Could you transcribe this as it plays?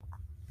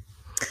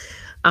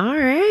All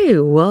right,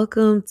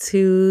 welcome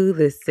to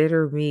the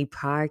Center Me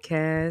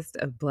podcast,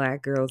 a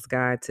Black Girl's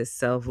Guide to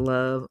Self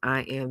Love.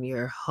 I am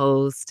your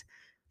host,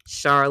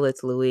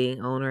 Charlotte Louis,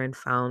 owner and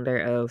founder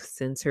of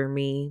Center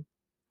Me,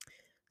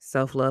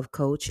 self love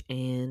coach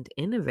and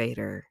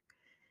innovator.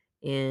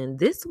 And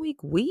this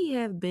week we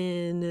have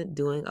been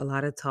doing a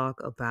lot of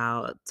talk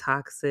about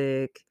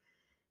toxic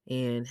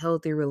and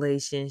healthy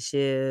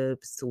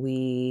relationships.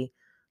 We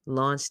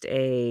launched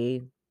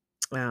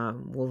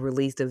we'll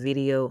release a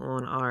video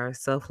on our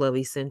Self Love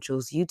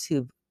Essentials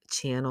YouTube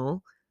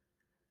channel.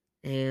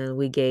 And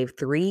we gave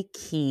three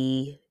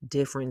key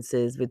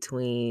differences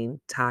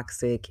between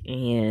toxic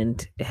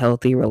and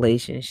healthy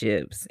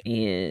relationships.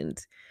 And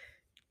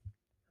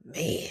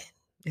man,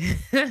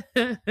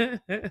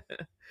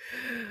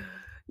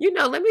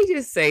 let me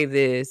just say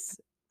this.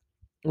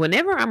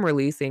 Whenever I'm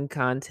releasing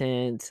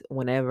content,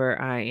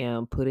 whenever I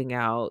am putting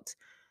out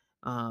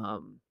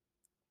um,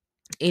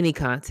 any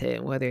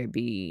content, whether it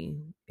be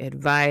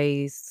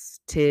advice,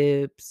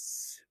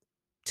 tips,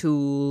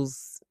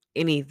 tools,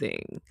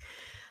 anything,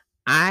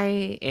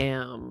 I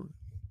am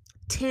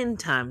 10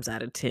 times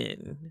out of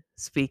 10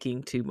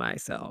 speaking to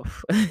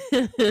myself.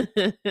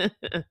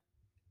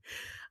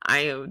 I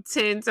am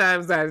 10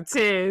 times out of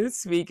 10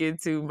 speaking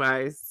to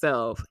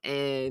myself.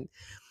 And,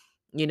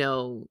 you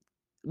know,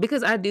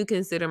 because I do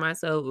consider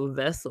myself a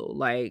vessel,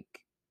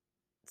 like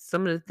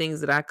some of the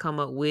things that I come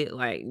up with,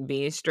 like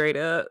being straight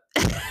up,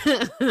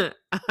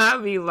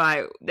 I'll be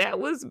like, that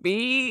was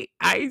me.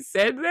 I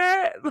said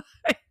that.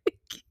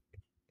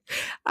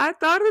 I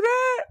thought of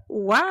that.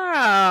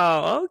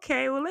 Wow.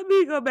 Okay. Well, let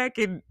me go back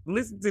and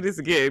listen to this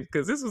again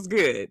because this was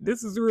good.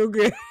 This is real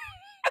good.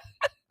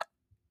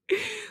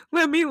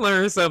 Let me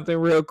learn something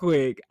real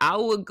quick. I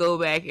would go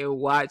back and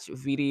watch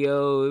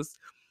videos,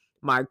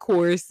 my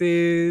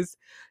courses,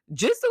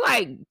 just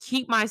to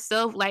keep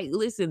myself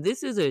listen,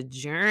 this is a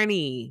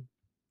journey.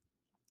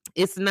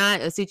 It's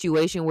not a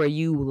situation where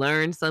you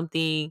learn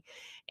something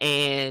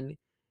and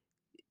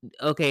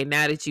okay,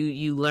 now that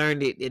you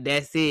learned it,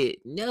 that's it.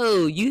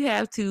 No, you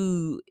have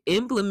to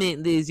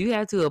implement this. You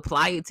have to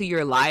apply it to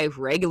your life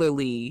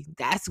regularly.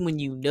 That's when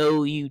you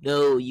know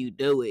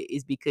it.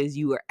 Is because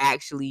you are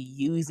actually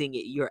using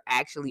it. You're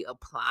actually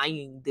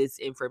applying this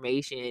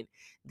information,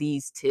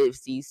 these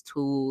tips, these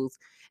tools,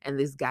 and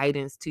this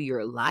guidance to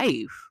your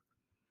life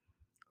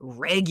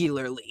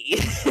regularly.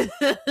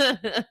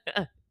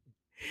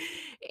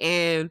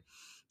 And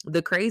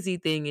the crazy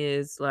thing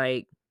is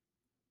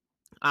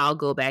I'll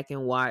go back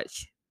and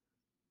watch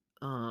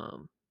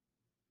um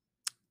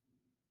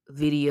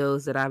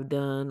videos that I've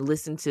done,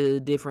 listen to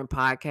different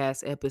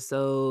podcast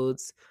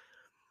episodes,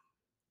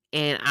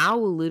 and I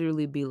will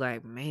literally be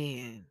like,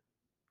 "Man,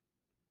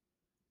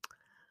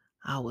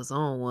 I was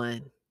on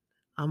one.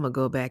 I'm gonna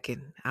go back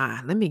and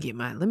let me get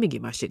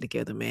my shit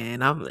together,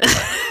 man. I'm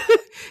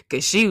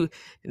cuz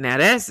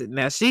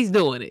now she's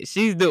doing it.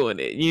 She's doing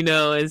it,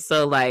 And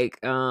so I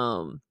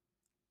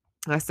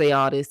say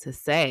all this to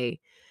say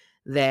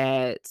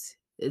that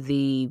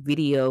the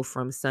video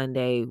from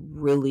Sunday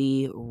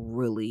really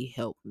really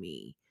helped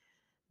me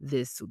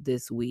this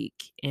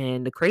week.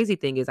 And the crazy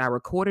thing is I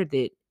recorded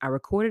it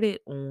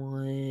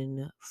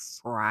on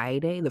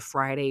Friday, the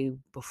Friday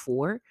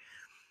before,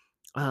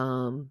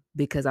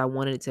 because I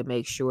wanted to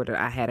make sure that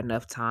I had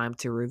enough time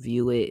to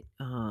review it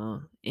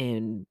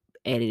and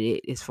edit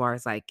it as far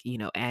as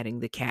adding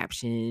the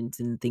captions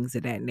and things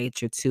of that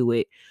nature to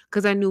it,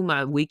 because I knew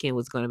my weekend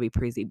was going to be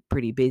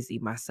pretty busy.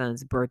 My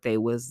son's birthday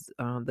was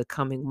the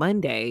coming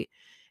Monday,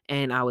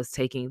 and I was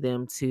taking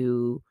them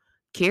to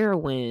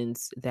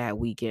Carowinds that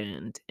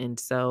weekend. And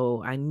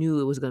so I knew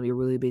it was going to be a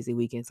really busy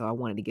weekend. So I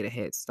wanted to get a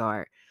head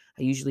start.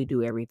 I usually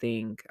do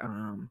everything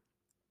on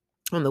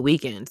the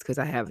weekends because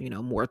I have,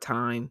 more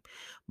time,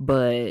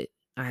 but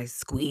I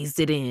squeezed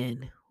it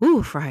in.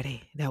 Ooh,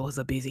 Friday. That was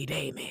a busy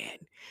day, man.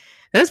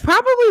 That's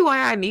probably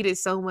why I needed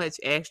so much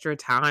extra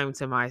time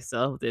to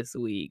myself this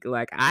week.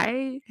 Like,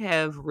 I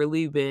have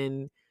really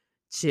been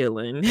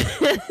chilling,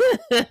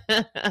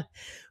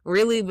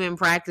 really been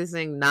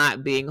practicing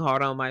not being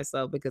hard on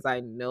myself because I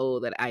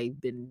know that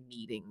I've been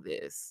needing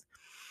this.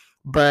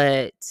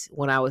 But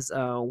when I was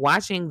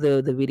watching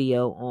the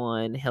video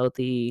on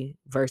healthy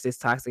versus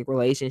toxic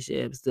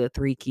relationships, the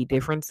three key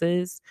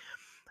differences,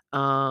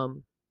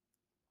 um,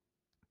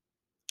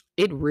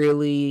 it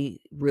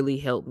really, really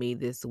helped me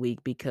this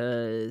week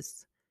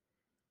because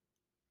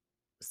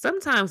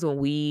sometimes when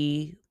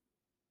we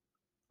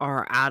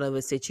are out of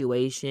a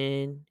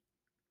situation,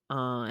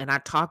 and I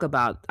talk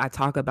about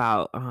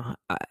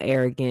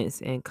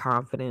arrogance and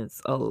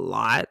confidence a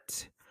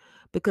lot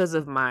because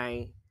of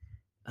my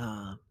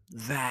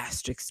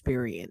vast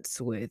experience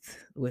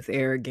with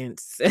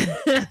arrogance.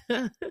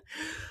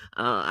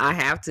 I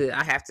have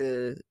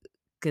to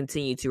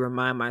continue to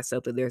remind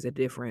myself that there's a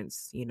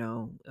difference, in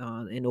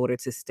order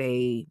to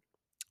stay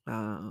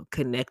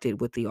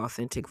connected with the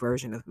authentic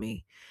version of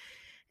me.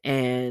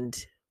 And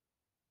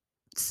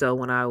so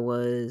when I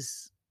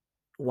was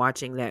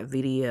watching that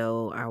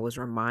video, I was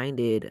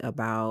reminded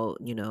about,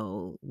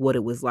 what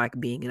it was like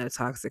being in a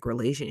toxic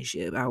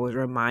relationship. I was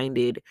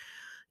reminded,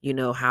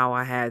 how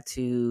I had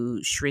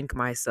to shrink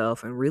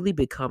myself and really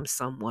become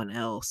someone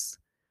else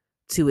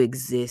to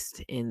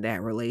exist in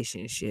that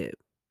relationship.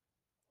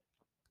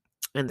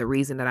 And the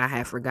reason that I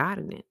had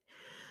forgotten it,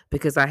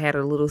 because I had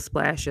a little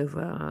splash of,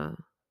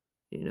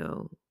 you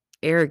know,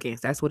 arrogance.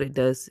 That's what it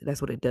does.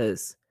 That's what it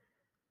does.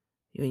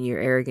 When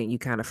you're arrogant, you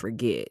kind of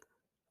forget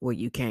where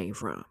you came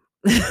from.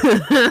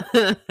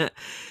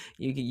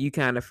 You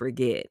kind of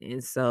forget.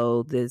 And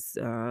so this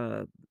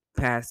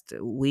past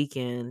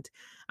weekend,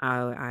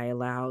 I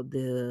allowed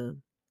the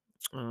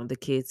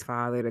kid's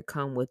father to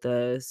come with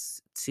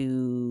us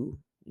to,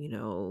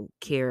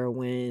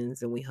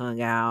 Carowinds, and we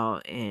hung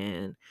out,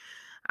 and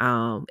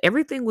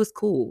everything was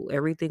cool.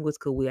 Everything was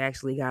cool. We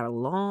actually got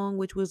along,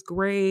 which was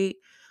great.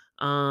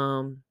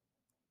 Um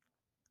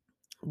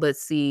but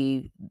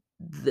see,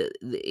 the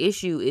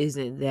issue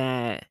isn't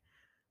that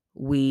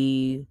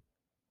we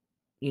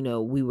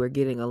we were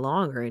getting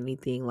along or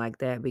anything like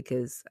that,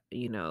 because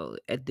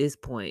at this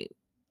point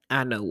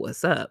I know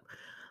what's up.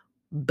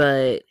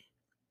 But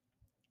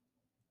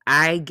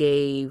I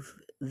gave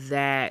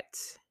that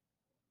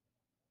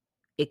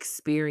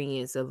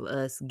experience of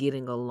us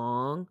getting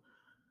along,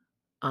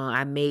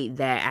 I made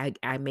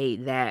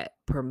that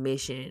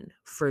permission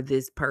for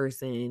this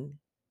person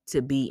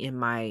to be in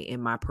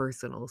my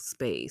personal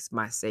space,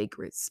 my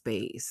sacred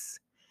space.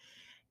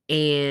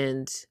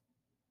 And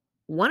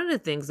one of the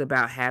things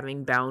about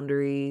having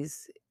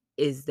boundaries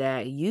is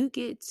that you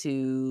get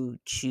to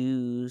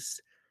choose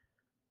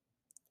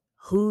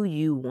who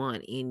you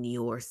want in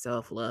your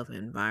self-love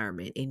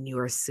environment, in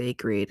your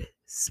sacred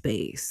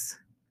space.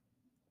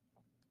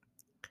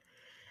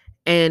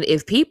 And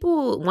if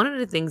people one of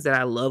the things that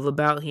I love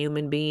about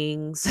human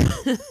beings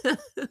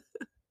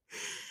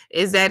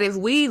is that if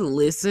we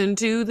listen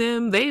to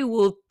them, they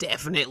will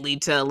definitely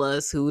tell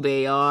us who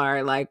they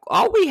are. Like,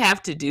 all we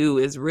have to do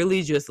is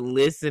really just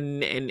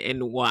listen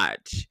and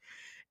watch,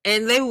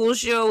 and they will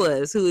show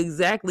us who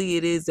exactly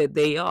it is that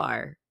they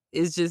are.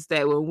 It's just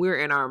that when we're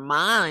in our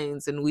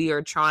minds and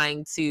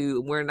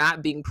we're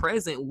not being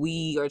present,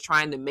 we are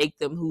trying to make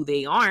them who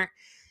they aren't,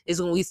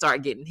 is when we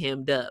start getting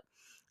hemmed up.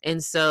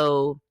 And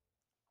so,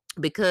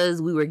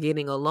 because we were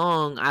getting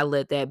along, I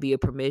let that be a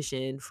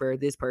permission for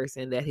this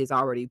person that has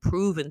already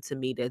proven to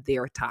me that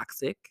they're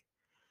toxic.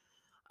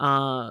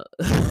 Uh,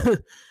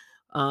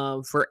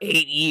 for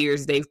 8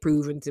 years, they've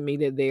proven to me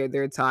that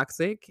they're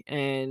toxic,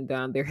 and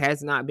there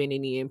has not been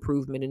any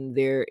improvement in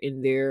their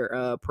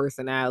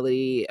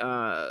personality,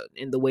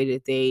 in the way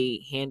that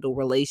they handle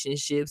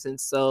relationships. And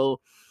so,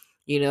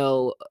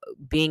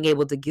 being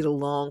able to get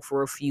along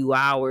for a few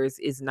hours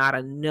is not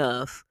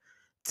enough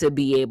to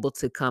be able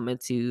to come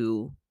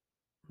into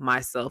my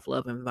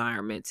self-love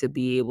environment, to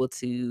be able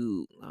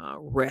to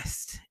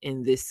rest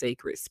in this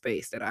sacred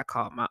space that I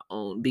call my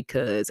own.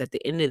 Because at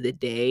the end of the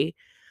day,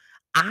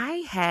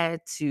 I had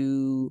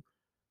to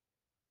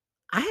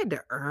I had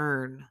to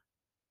earn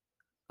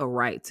a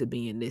right to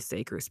be in this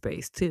sacred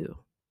space too.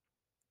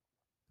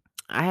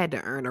 I had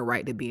to earn a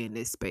right to be in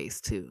this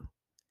space too.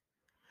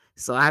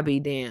 So I be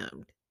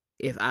damned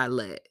if I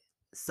let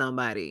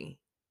somebody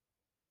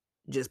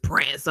just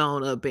prance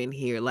on up in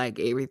here like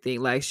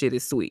everything, like shit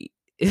is sweet.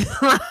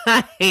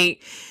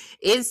 Like,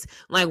 it's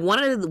like one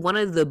of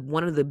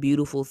the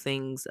beautiful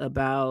things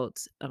about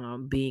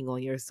being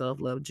on your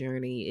self-love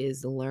journey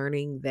is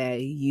learning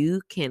that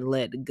you can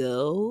let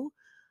go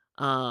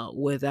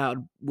without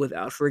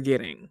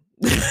forgetting.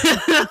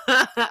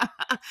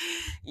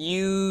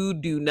 You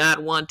do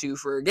not want to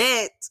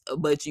forget,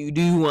 but you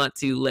do want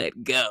to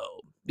let go,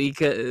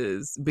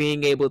 because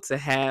being able to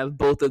have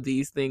both of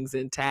these things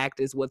intact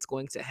is what's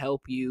going to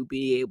help you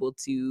be able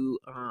to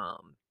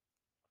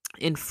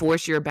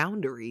enforce your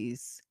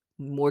boundaries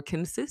more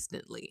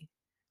consistently.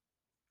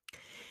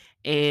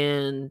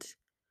 And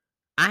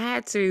I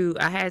had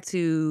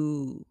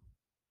to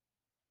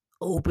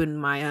open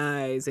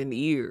my eyes and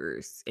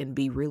ears and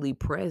be really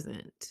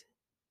present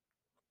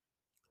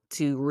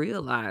to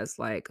realize,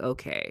 like,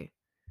 okay,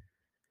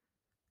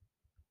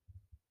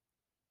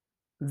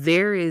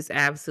 there is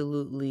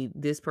absolutely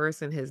this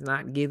person has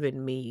not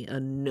given me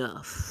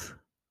enough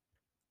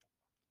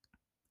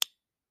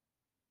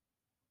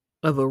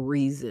of a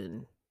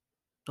reason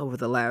over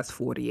the last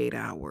 48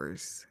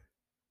 hours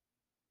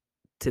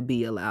to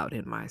be allowed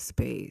in my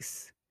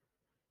space,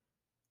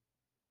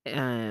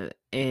 and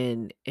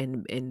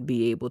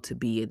be able to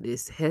be in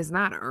this, has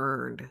not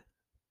earned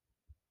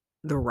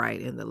the right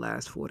in the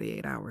last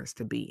 48 hours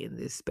to be in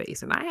this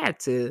space. And I had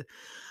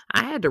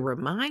to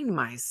remind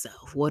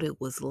myself what it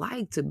was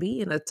like to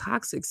be in a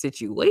toxic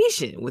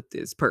situation with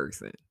this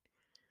person.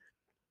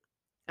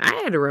 I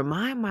had to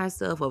remind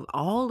myself of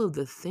all of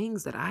the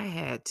things that I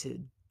had to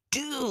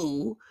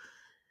do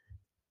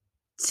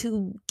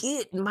to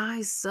get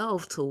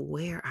myself to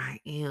where I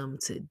am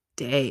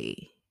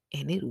today.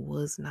 And it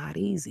was not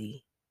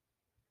easy.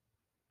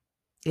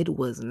 It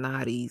was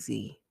not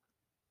easy.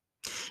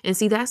 And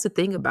see, that's the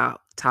thing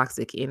about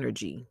toxic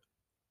energy.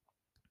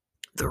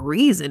 The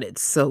reason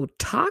it's so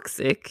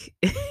toxic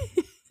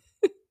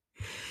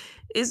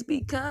is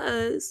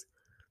because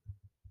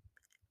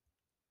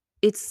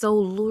it's so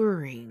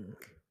luring.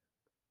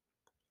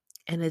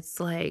 And it's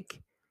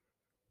like,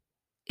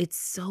 it's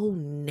so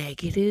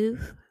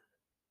negative,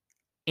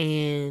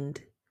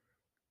 and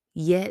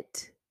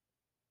yet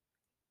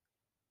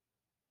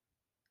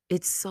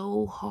it's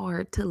so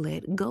hard to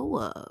let go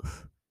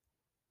of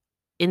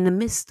in the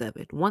midst of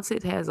it once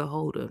it has a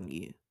hold on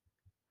you.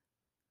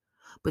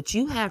 But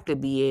you have to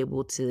be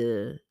able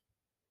to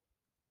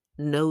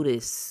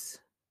notice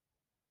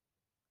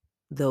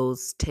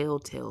those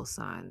telltale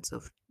signs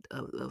of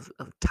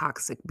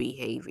toxic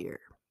behavior.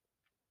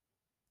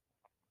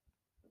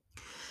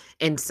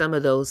 And some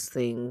of those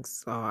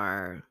things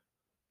are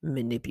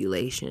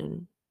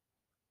manipulation,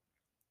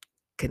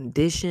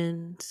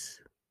 conditions,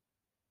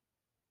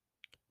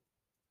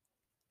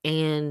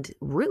 and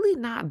really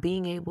not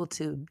being able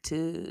to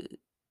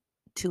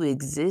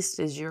exist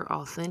as your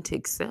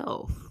authentic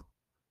self.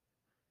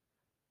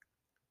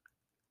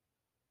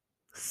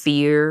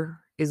 Fear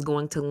is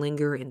going to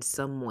linger in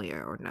some way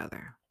or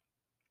another.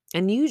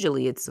 And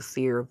usually it's a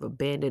fear of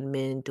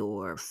abandonment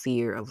or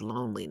fear of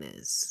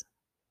loneliness.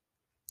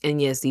 And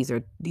yes, these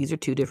are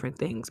two different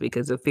things,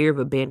 because the fear of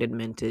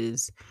abandonment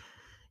is,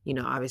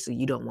 obviously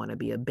you don't want to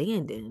be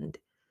abandoned.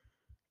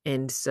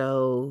 And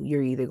so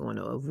you're either going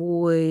to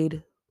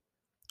avoid,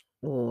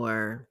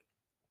 or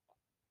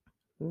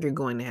you're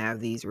going to have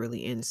these really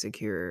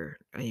insecure,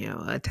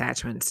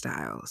 attachment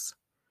styles.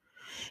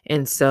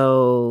 And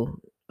so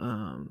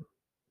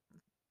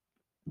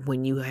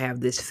when you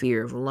have this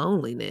fear of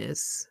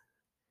loneliness,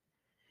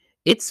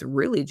 it's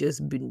really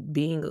just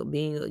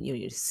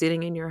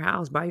sitting in your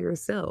house by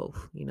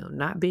yourself,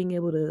 not being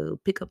able to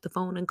pick up the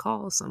phone and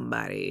call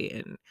somebody,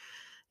 and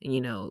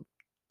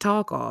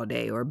talk all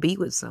day or be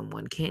with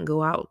someone. Can't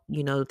go out,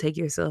 take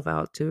yourself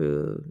out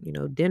to,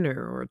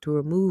 dinner or to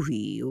a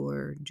movie,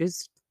 or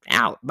just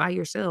out by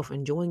yourself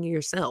enjoying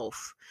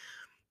yourself.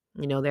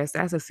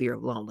 That's a fear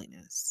of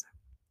loneliness.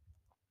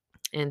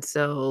 And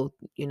so,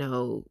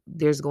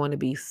 there's going to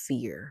be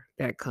fear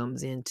that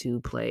comes into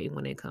play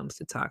when it comes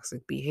to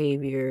toxic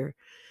behavior.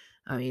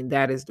 I mean,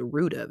 that is the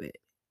root of it.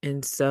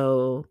 And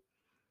so,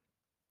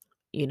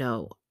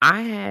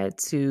 I had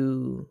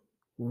to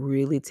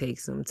really take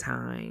some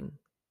time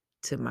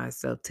to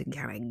myself to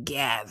kind of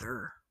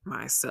gather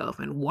myself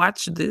and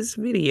watch this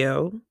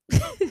video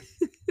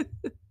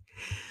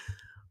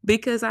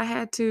because I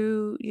had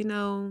to,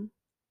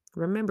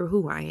 remember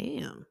who I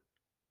am,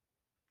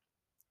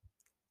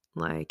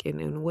 like,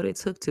 and what it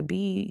took to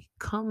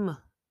become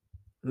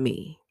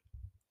me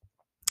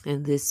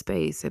in this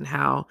space, and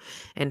how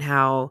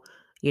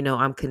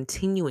I'm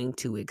continuing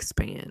to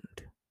expand.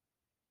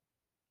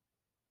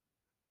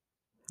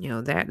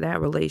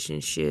 That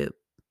relationship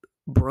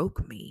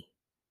broke me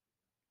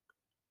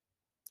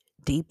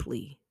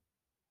deeply.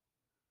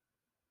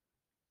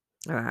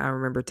 I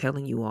remember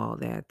telling you all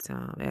that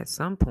at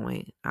some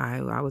point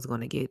I was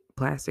going to get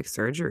plastic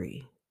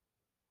surgery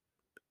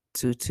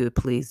to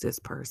please this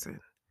person.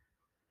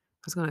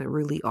 I was going to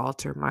really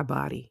alter my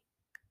body.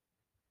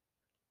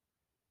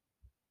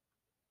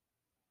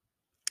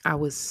 I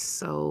was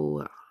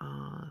so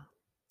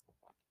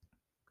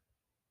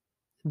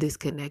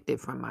disconnected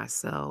from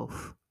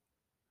myself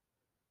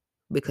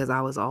because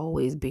I was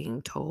always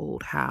being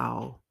told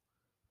how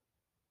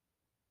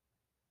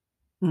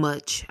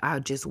much I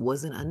just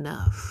wasn't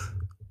enough.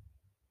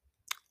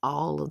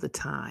 All of the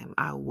time,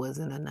 I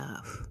wasn't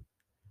enough.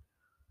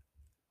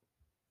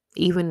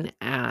 Even,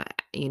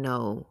 you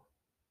know,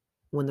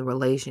 when the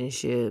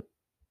relationship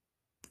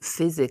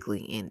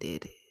physically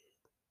ended,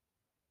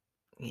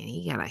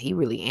 and he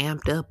really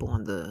amped up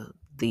on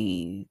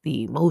the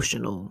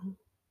emotional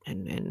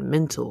and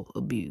mental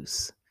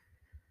abuse.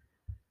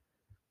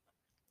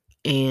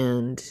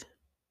 And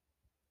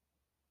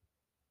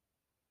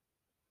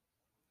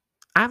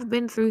I've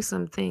been through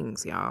some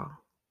things, y'all.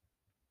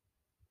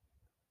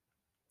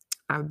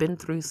 I've been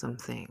through some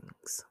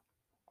things.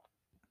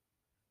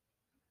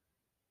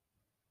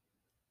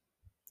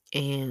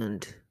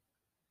 And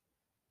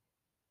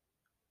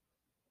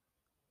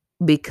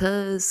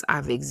because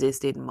I've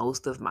existed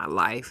most of my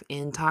life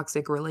in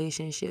toxic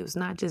relationships,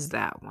 not just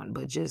that one,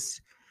 but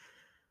just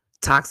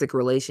toxic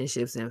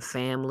relationships in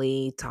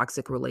family,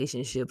 toxic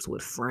relationships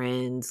with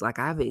friends, like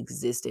I've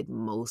existed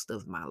most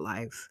of my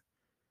life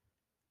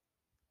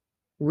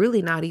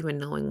really not even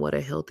knowing what a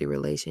healthy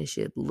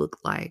relationship look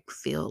like,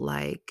 feel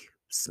like,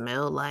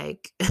 smell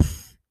like.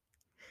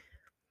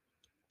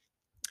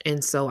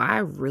 And so I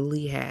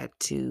really had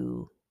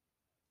to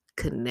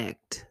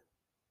connect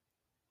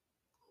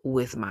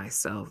with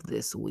myself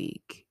this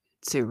week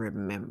to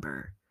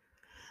remember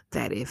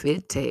that if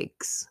it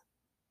takes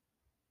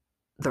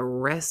the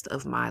rest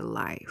of my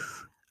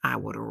life, I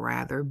would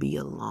rather be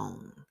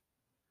alone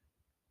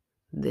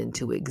than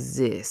to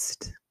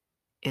exist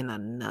in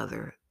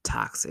another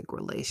toxic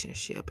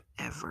relationship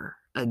ever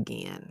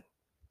again.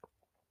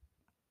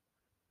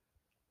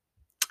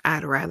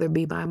 I'd rather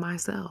be by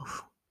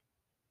myself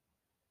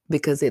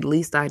because at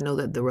least I know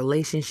that the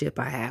relationship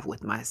I have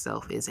with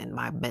myself is in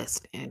my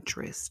best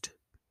interest.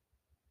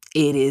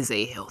 It is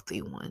a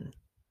healthy one.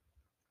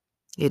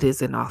 It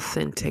is an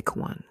authentic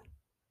one.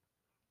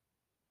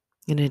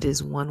 And it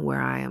is one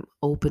where I am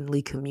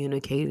openly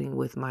communicating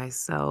with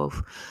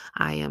myself.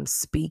 I am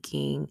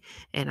speaking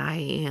and I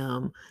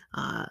am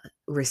uh,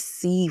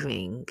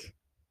 receiving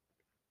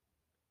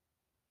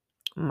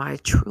my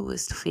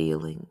truest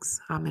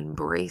feelings. I'm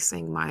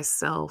embracing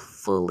myself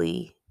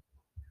fully.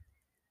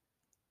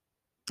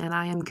 And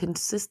I am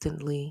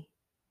consistently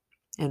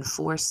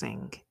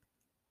enforcing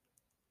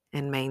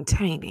and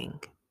maintaining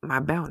my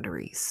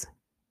boundaries.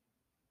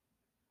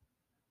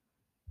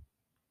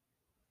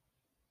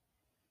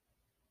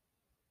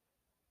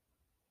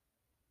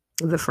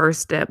 The first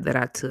step that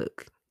I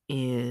took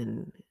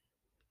in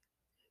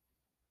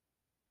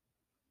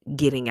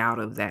getting out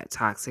of that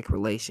toxic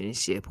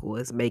relationship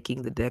was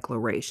making the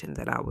declaration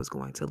that I was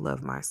going to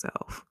love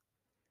myself.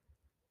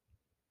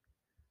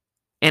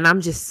 And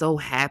I'm just so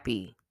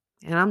happy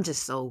and I'm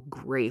just so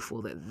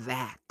grateful that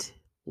that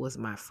was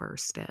my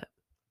first step.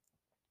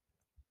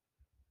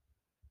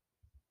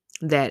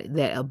 That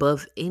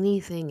above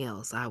anything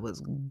else, I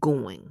was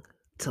going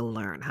to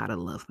learn how to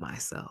love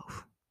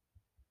myself.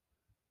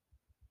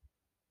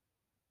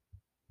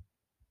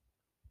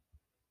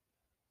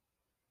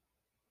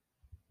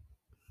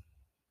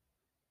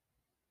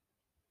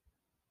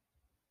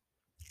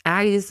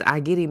 I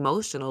get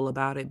emotional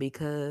about it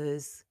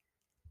because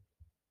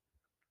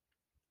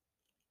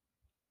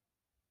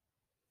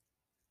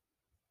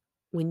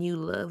when you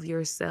love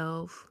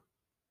yourself,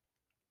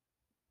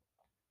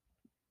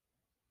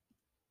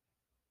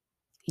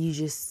 you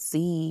just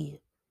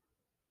see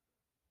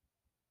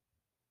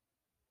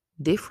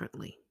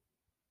differently.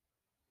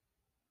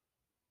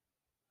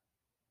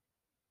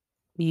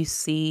 You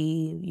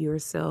see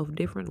yourself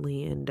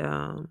differently.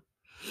 And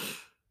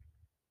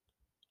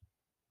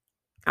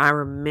I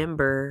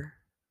remember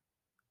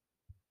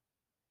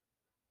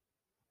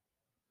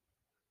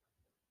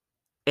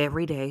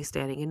every day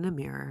standing in the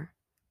mirror,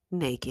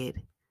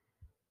 naked,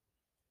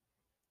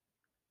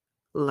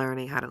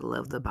 learning how to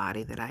love the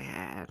body that I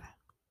had.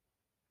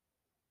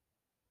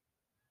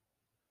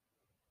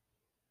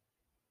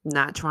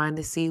 Not trying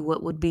to see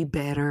what would be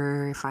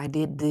better if I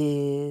did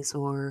this,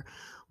 or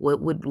what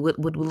would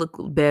look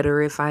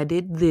better if I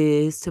did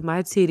this to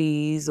my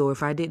titties, or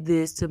if I did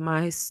this to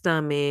my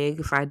stomach,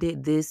 if I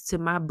did this to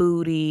my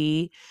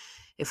booty,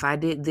 if I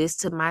did this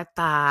to my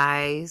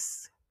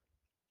thighs.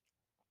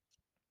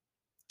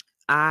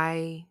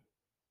 I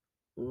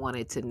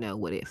wanted to know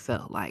what it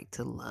felt like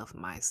to love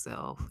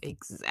myself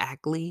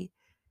exactly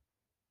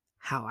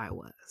how I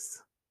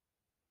was.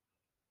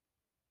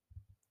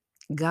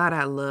 God,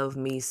 I love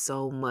me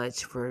so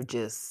much for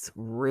just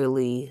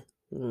really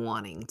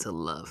wanting to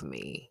love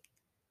me.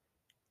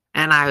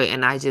 And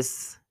I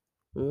just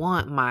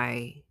want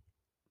my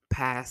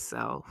past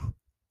self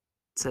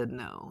to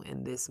know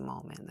in this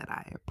moment that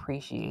I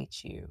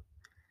appreciate you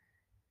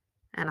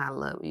and I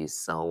love you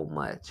so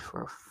much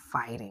for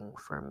fighting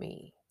for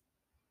me.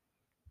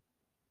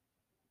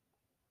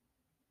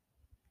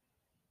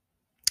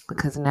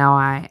 Because now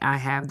I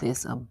have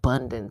this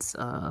abundance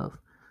of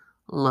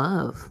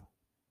love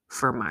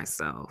for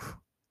myself.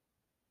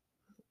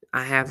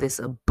 I have this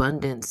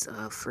abundance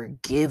of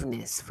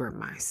forgiveness for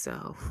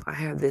myself. I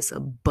have this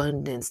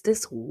abundance,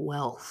 this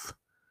wealth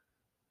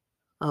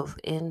of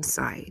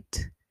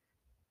insight.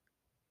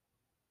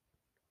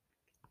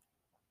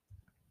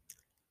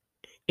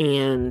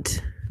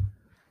 And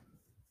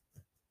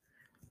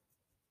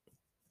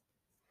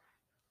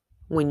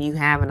when you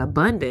have an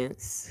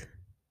abundance,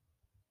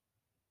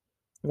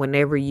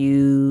 whenever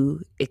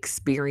you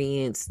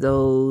experience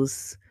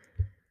those,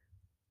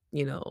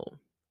 you know,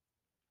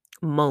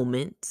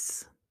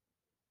 moments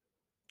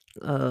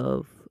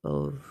of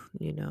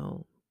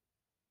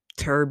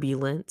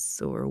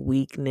turbulence or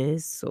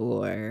weakness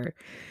or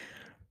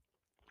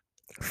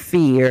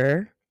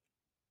fear,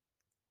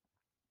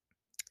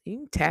 you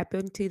can tap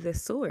into the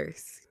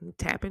source. You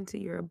tap into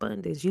your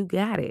abundance. You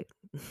got it.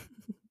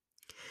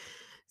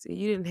 See,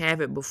 you didn't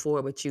have it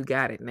before, but you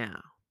got it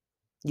now.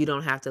 You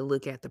don't have to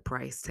look at the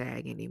price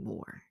tag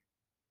anymore.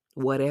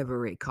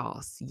 Whatever it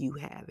costs, you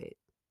have it.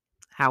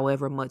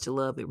 However much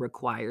love it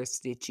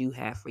requires that you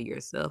have for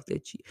yourself,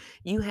 that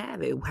you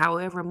have it.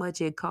 However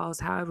much it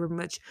costs, however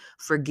much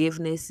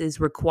forgiveness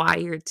is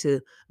required to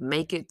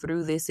make it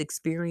through this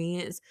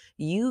experience,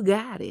 you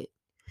got it.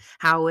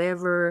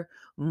 However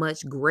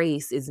much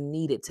grace is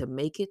needed to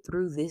make it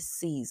through this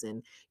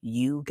season,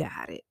 you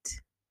got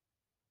it.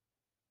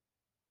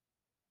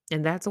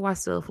 And that's why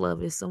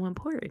self-love is so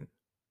important,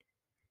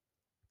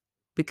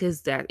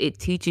 because that it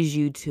teaches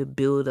you to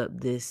build up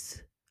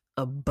this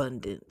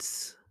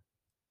abundance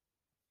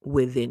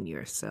within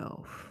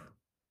yourself.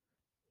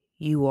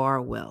 You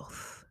are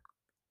wealth.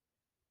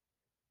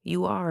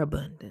 You are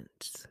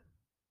abundance.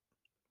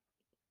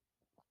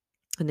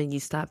 And then you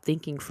stop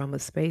thinking from a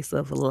space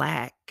of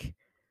lack,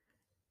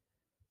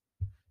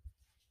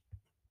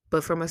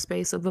 but from a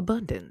space of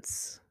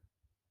abundance.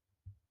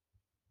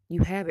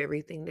 You have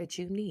everything that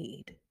you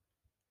need.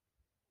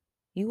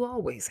 You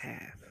always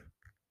have.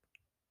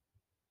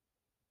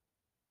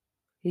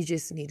 You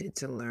just needed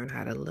to learn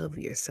how to love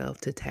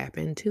yourself to tap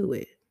into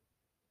it.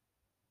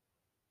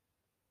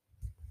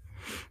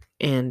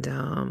 And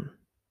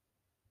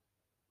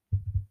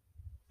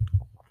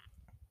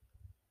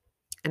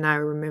and I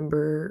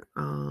remember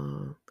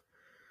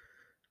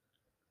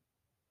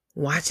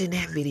watching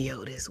that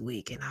video this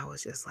week, and I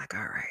was just like, all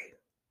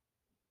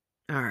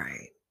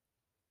right,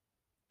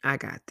 I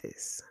got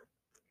this.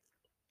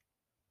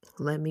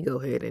 Let me go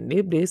ahead and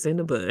nip this in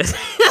the bud.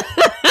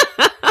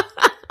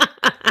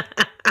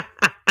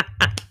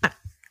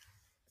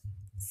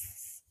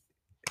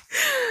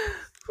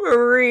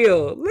 For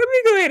real. Let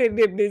me go ahead and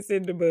nip this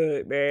in the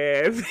bud,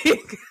 man.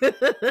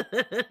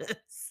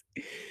 Because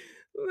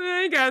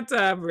I ain't got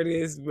time for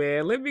this,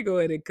 man. Let me go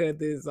ahead and cut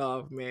this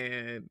off,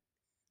 man.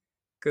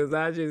 Cause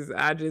I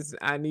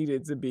need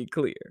it to be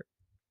clear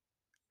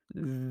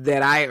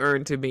that I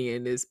earn to be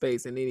in this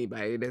space, and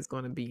anybody that's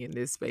gonna be in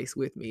this space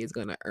with me is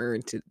gonna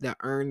earn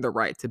the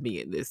right to be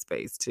in this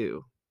space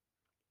too.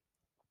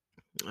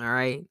 All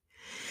right.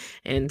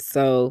 And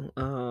so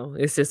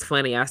it's just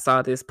funny. I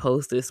saw this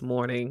post this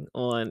morning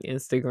on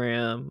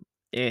Instagram,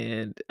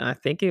 and I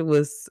think it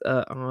was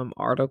a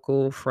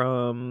article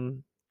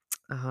from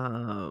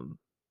um,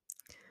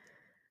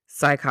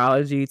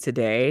 Psychology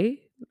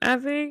Today, I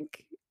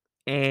think.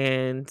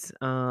 And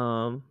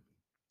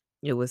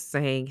it was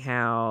saying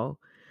how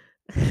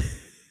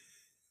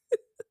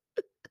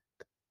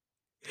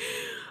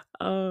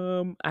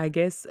I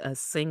guess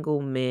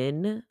single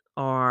men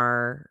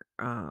are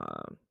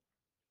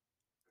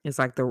it's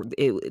like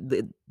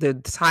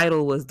the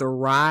title was "The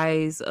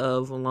Rise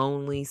of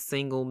Lonely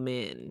Single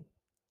Men."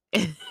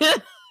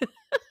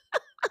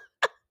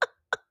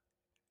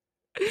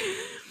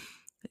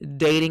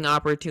 Dating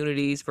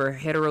opportunities for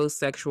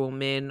heterosexual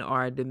men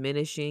are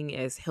diminishing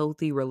as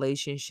healthy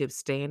relationship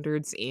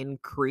standards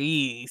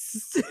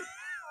increase.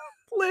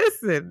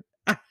 Listen,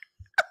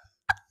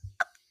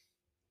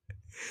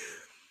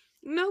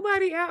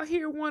 nobody out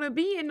here want to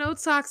be in no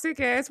toxic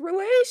ass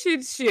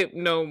relationship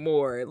no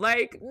more.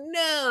 Like,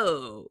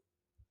 no.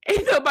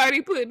 Ain't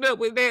nobody putting up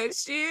with that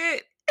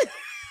shit.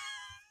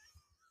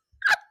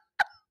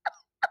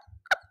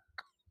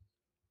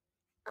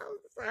 I'm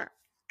sorry.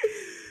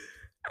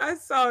 I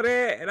saw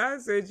that and I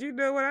said, you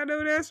know what? I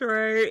know that's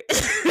right.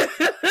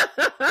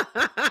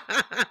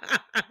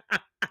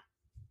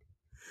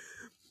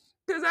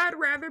 Because I'd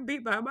rather be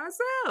by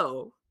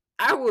myself.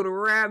 I would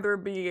rather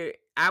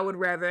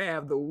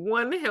have the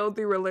one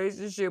healthy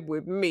relationship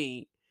with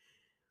me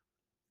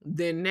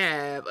than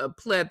have a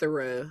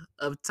plethora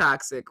of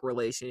toxic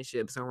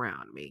relationships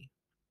around me.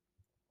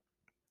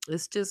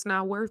 It's just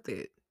not worth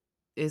it.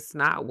 It's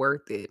not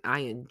worth it. I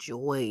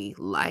enjoy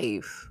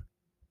life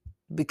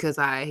because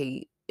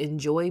I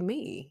enjoy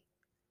me.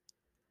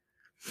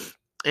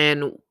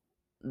 And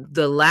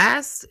the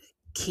last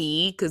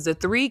key, because the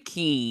three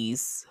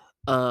keys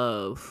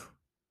of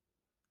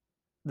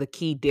the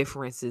key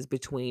differences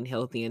between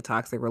healthy and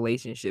toxic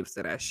relationships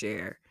that I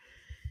share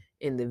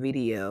in the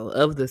video,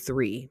 of the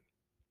three,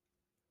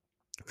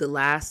 the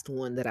last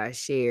one that I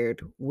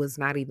shared was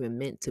not even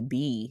meant to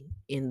be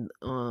in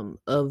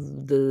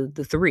of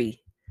the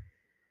three.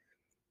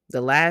 The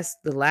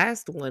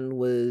last one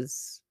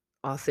was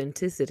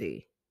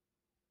authenticity.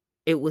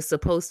 It was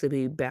supposed to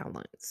be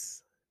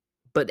balance.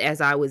 But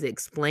as I was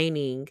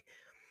explaining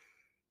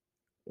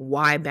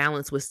why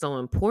balance was so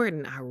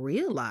important, I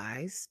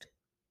realized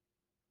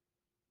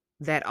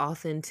that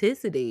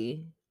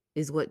authenticity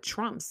is what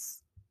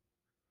trumps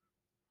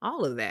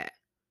all of that.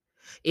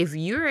 If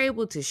you're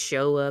able to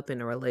show up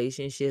in a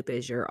relationship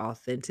as your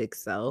authentic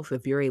self,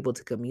 if you're able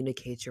to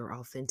communicate your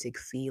authentic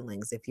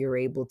feelings, if you're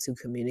able to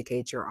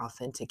communicate your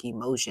authentic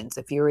emotions,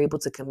 if you're able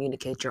to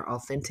communicate your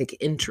authentic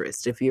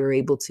interest, if you're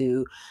able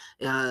to,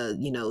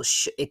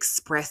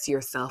 express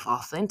yourself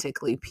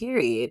authentically,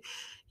 period,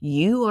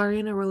 you are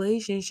in a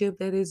relationship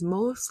that is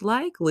most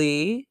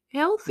likely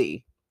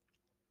healthy.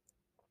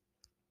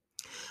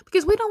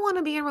 Because we don't want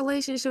to be in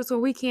relationships where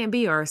we can't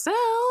be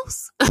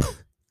ourselves,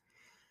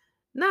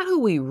 not who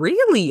we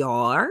really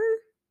are.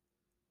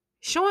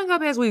 Showing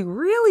up as we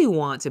really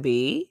want to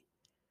be.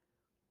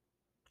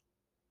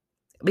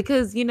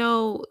 Because,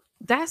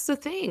 that's the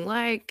thing.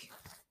 Like,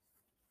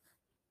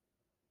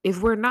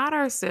 if we're not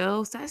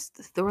ourselves, that's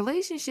the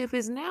relationship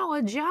is now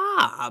a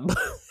job.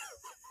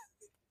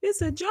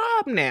 It's a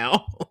job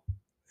now.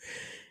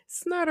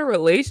 It's not a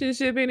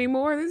relationship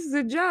anymore. This is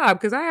a job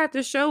because I have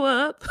to show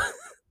up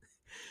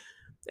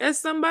as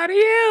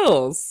somebody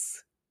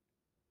else.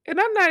 And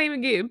I'm not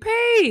even getting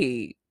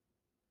paid.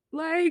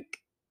 Like,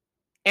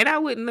 and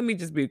let me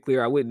just be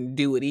clear, I wouldn't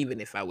do it even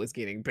if I was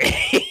getting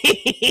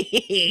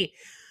paid.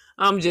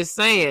 I'm just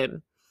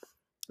saying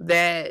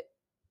that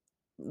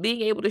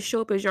being able to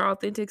show up as your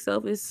authentic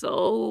self is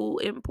so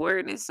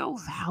important. It's so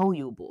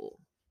valuable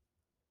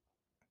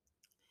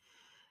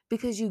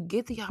because you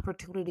get the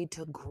opportunity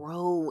to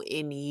grow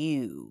in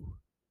you.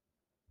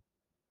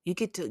 You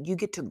get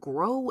to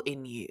grow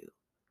in you.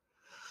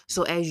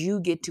 So as you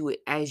get to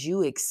it, as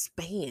you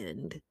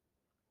expand,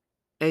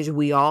 as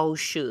we all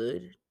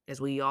should,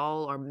 as we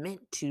all are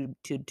meant to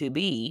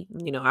be,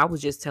 I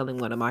was just telling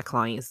one of my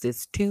clients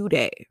this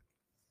today.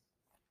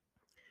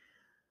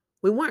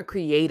 We weren't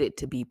created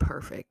to be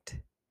perfect.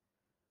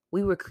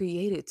 We were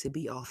created to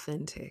be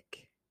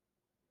authentic.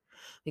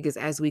 Because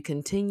as we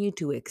continue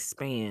to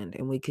expand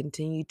and we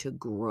continue to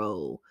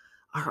grow,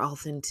 our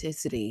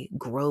authenticity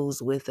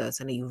grows with us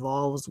and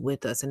evolves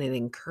with us, and it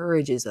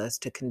encourages us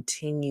to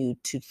continue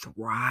to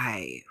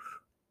thrive.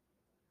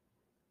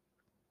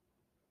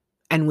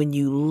 And when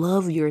you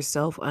love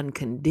yourself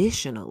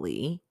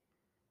unconditionally,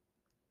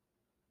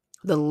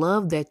 the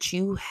love that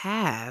you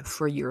have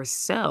for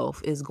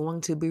yourself is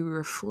going to be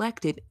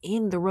reflected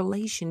in the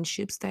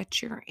relationships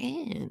that you're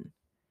in.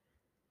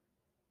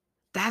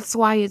 That's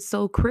why it's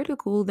so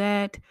critical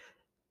that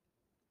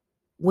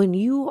when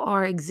you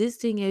are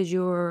existing as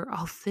your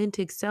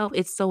authentic self,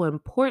 it's so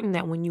important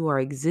that when you are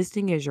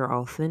existing as your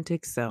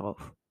authentic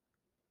self,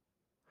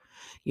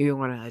 you're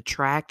going to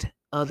attract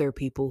other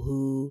people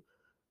who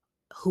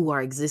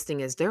are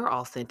existing as their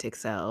authentic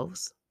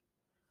selves.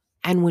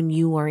 And when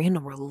you are in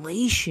a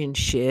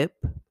relationship,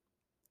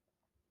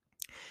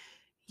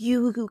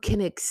 you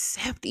can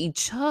accept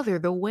each other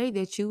the way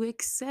that you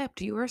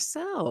accept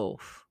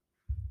yourself.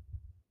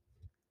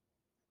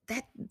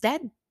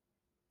 That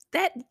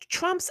that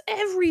trumps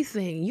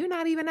everything. You're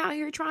not even out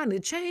here trying to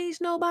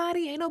change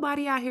nobody. Ain't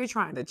nobody out here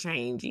trying to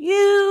change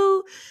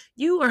you.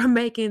 You are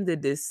making the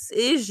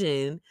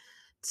decision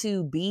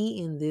to be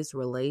in this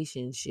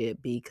relationship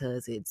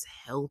because it's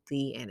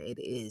healthy and it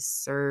is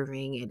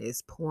serving, it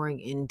is pouring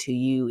into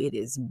you, it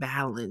is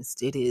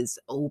balanced, it is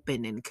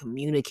open and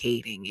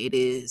communicating, it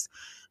is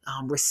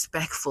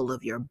respectful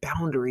of your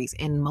boundaries,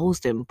 and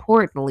most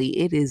importantly,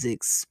 it is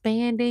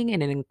expanding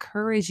and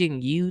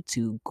encouraging you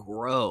to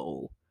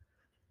grow.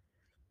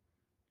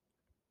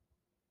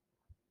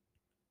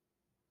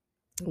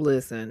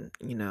 Listen,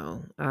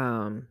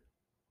 I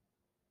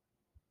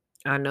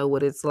know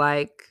what it's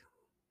like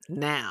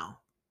now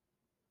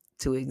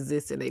to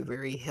exist in a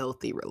very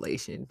healthy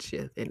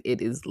relationship, and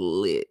it is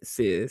lit,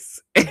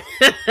 sis.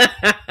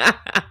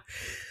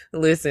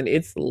 Listen,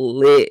 it's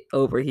lit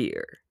over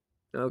here.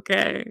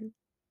 Okay.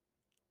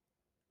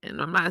 And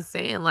I'm not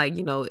saying like,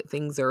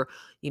 things are,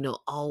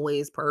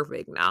 always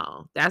perfect.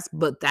 No.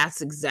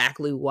 That's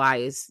exactly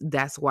why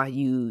that's why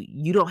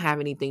you don't have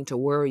anything to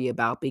worry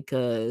about,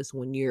 because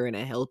when you're in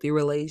a healthy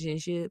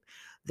relationship,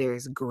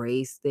 there's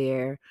grace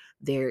there.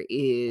 There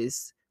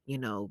is,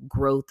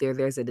 growth there.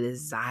 There's a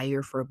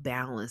desire for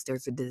balance.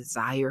 There's a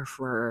desire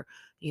for,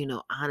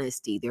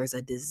 honesty. There's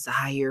a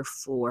desire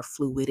for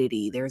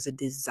fluidity. There's a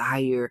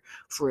desire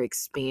for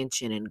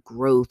expansion and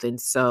growth.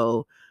 And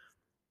so,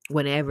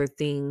 whenever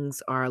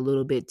things are a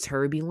little bit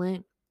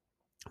turbulent,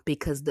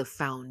 because the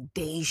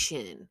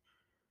foundation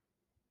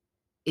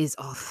is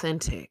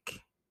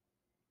authentic,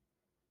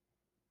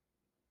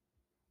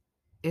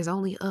 is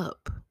only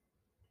up.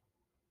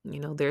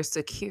 There's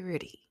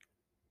security,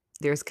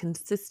 there's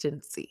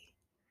consistency.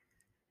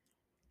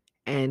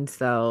 And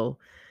so,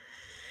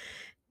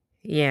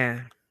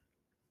 yeah,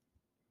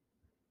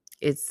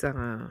 it's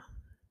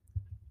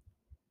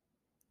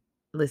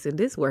listen,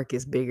 this work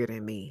is bigger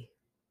than me.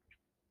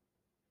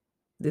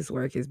 This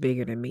work is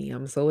bigger than me.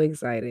 I'm so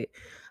excited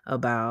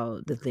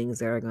about the things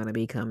that are going to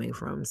be coming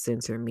from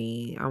Center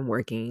Me. I'm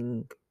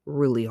working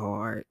really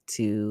hard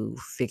to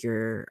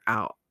figure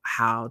out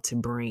how to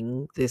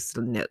bring this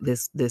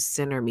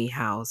Center Me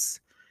house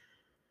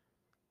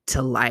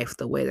to life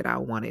the way that I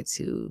wanted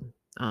to.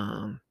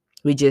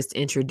 We just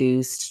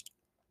introduced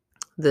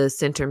the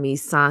Center Me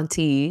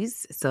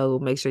Santees, so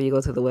make sure you go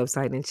to the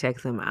website and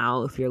check them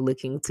out if you're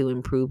looking to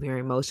improve your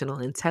emotional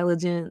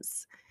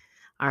intelligence.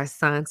 Our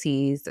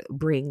Santees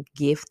bring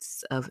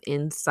gifts of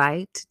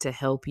insight to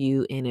help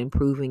you in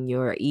improving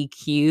your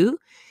EQ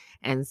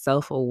and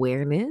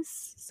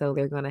self-awareness. So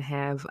they're going to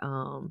have,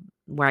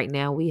 right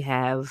now we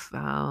have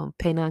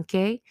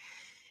Penanke,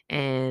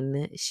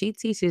 and she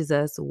teaches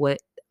us what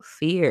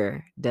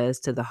fear does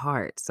to the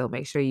heart. So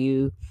make sure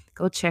you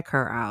go check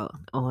her out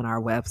on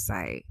our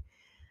website.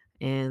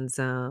 And,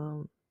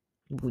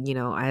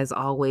 as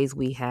always,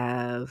 we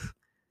have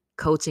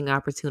coaching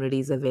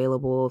opportunities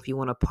available. If you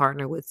want to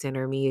partner with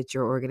Center Me at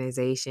your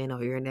organization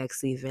or your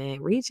next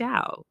event, reach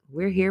out.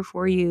 We're here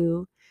for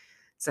you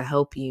to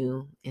help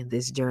you in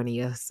this journey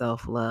of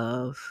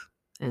self-love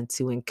and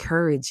to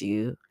encourage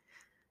you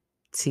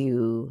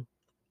to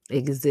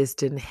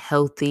exist in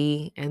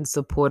healthy and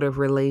supportive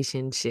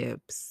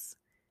relationships.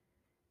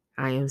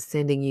 I am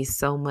sending you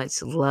so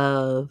much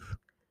love,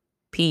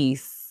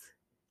 peace,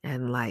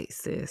 and light,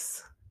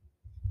 sis.